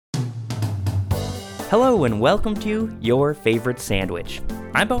Hello and welcome to Your Favorite Sandwich.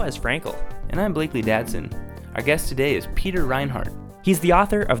 I'm Boaz Frankel. And I'm Blakely Dadson. Our guest today is Peter Reinhardt. He's the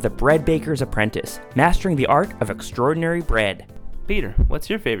author of The Bread Baker's Apprentice, Mastering the Art of Extraordinary Bread. Peter, what's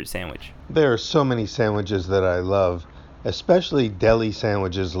your favorite sandwich? There are so many sandwiches that I love, especially deli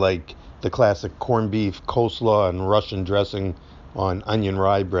sandwiches like the classic corned beef, coleslaw, and Russian dressing on onion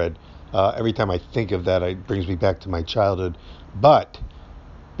rye bread. Every time I think of that, it brings me back to my childhood. But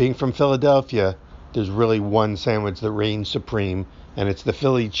being from Philadelphia, there's really one sandwich that reigns supreme, and it's the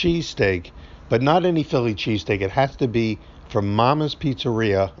Philly cheesesteak. But not any Philly cheesesteak. It has to be from Mama's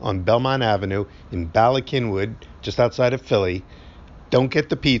Pizzeria on Belmont Avenue in Bala Cynwyd, just outside of Philly. Don't get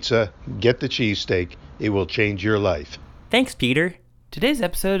the pizza, get the cheesesteak. It will change your life. Thanks, Peter. Today's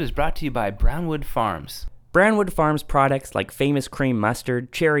episode is brought to you by Brownwood Farms. Brownwood Farms products like Famous Cream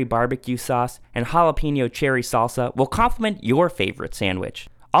Mustard, Cherry Barbecue Sauce, and Jalapeno Cherry Salsa will complement your favorite sandwich.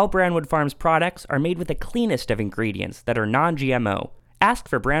 All Brownwood Farms products are made with the cleanest of ingredients that are non-GMO. Ask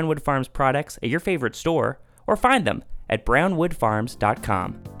for Brownwood Farms products at your favorite store, or find them at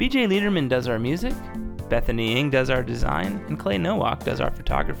brownwoodfarms.com. BJ Liederman does our music, Bethany Ng does our design, and Clay Nowak does our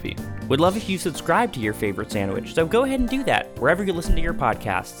photography. We'd love if you subscribe to Your Favorite Sandwich, so go ahead and do that wherever you listen to your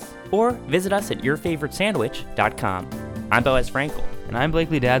podcasts, or visit us at yourfavoritesandwich.com. I'm Boaz Frankel. And I'm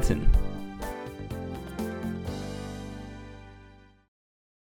Blakely Dadson.